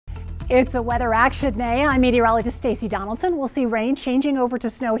It's a weather action day. I'm meteorologist Stacey Donaldson. We'll see rain changing over to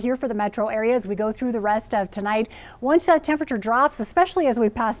snow here for the metro area as we go through the rest of tonight. Once that temperature drops, especially as we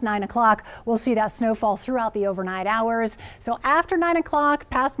pass 9 o'clock, we'll see that snowfall throughout the overnight hours. So after 9 o'clock,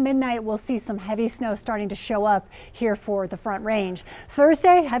 past midnight, we'll see some heavy snow starting to show up here for the Front Range.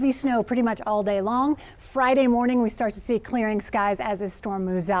 Thursday, heavy snow pretty much all day long. Friday morning, we start to see clearing skies as this storm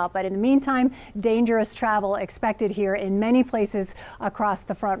moves out. But in the meantime, dangerous travel expected here in many places across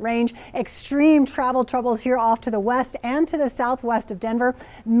the Front Range. Extreme travel troubles here off to the west and to the southwest of Denver.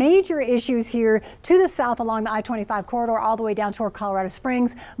 Major issues here to the south along the I-25 corridor all the way down toward Colorado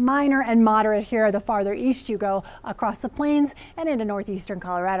Springs. Minor and moderate here the farther east you go across the plains and into northeastern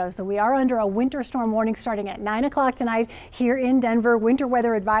Colorado. So we are under a winter storm warning starting at 9 o'clock tonight here in Denver. Winter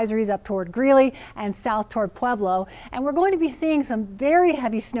weather advisories up toward Greeley and south toward Pueblo. And we're going to be seeing some very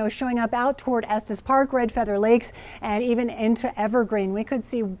heavy snow showing up out toward Estes Park, Red Feather Lakes, and even into Evergreen. We could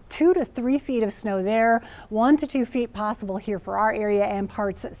see 2 to 3 feet of snow there, 1 to 2 feet possible here for our area and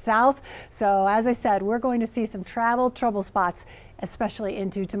parts south. So as I said, we're going to see some travel trouble spots, especially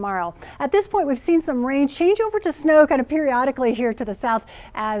into tomorrow. At this point, we've seen some rain change over to snow kind of periodically here to the south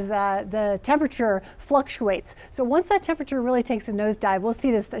as the temperature fluctuates. So once that temperature really takes a nosedive, we'll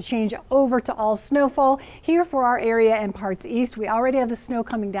see this change over to all snowfall here for our area and parts east. We already have the snow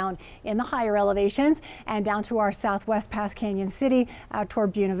coming down in the higher elevations and down to our southwest past Canyon City out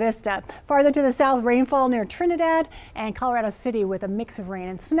toward Buena Vista. Farther to the south, rainfall near Trinidad and Colorado City with a mix of rain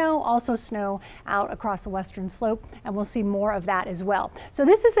and snow. Also snow out across the western slope, and we'll see more of that as well. So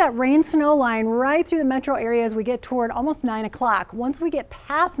this is that rain snow line right through the metro area as we get toward almost 9 o'clock. Once we get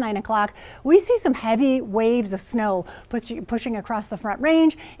past 9 o'clock, we see some heavy waves of snow pushing across the Front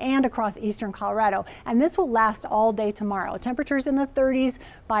Range and across eastern Colorado. And this will last all day tomorrow. Temperatures in the 30s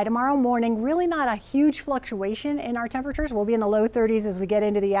by tomorrow morning. Really not a huge fluctuation in our temperatures. We'll be in the low 30s as we get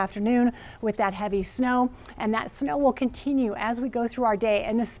into the afternoon with that heavy snow. And that snow will continue as we go through our day.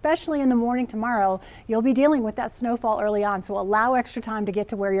 And especially in the morning tomorrow, you'll be dealing with that snowfall early on. So allow extra time to get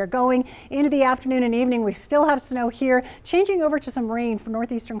to where you're going. Into the afternoon and evening, we still have snow here, changing over to some rain for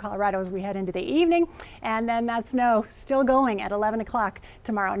northeastern Colorado as we head into the evening, and then that snow still going at 11 o'clock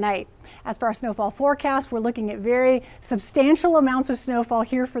tomorrow night. As for our snowfall forecast, we're looking at very substantial amounts of snowfall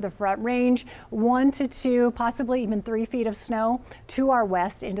here for the Front Range, 1 to 2, possibly even 3 feet of snow to our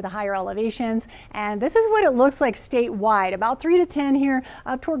west into the higher elevations. And this is what it looks like statewide, about 3 to 10 here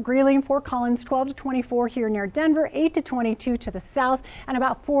up toward Greeley and Fort Collins, 12 to 24 here near Denver, 8 to 22 to the south, and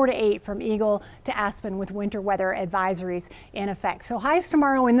about 4 to 8 from Eagle to Aspen with winter weather advisories in effect. So highs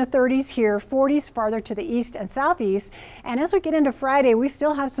tomorrow in the 30s here, 40s farther to the east and southeast. And as we get into Friday, we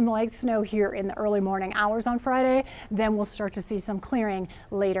still have some light snow here in the early morning hours on Friday. Then we'll start to see some clearing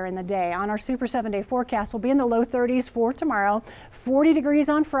later in the day. On our Super 7-day forecast, we'll be in the low 30s for tomorrow, 40 degrees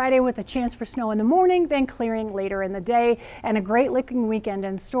on Friday with a chance for snow in the morning, then clearing later in the day, and a great looking weekend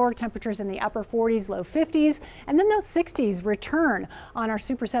in store. Temperatures in the upper 40s, low 50s, and then those 60s return on our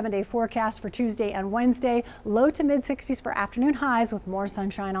Super 7-day forecast for Tuesday and Wednesday, low to mid 60s for afternoon highs with more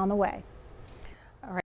sunshine on the way.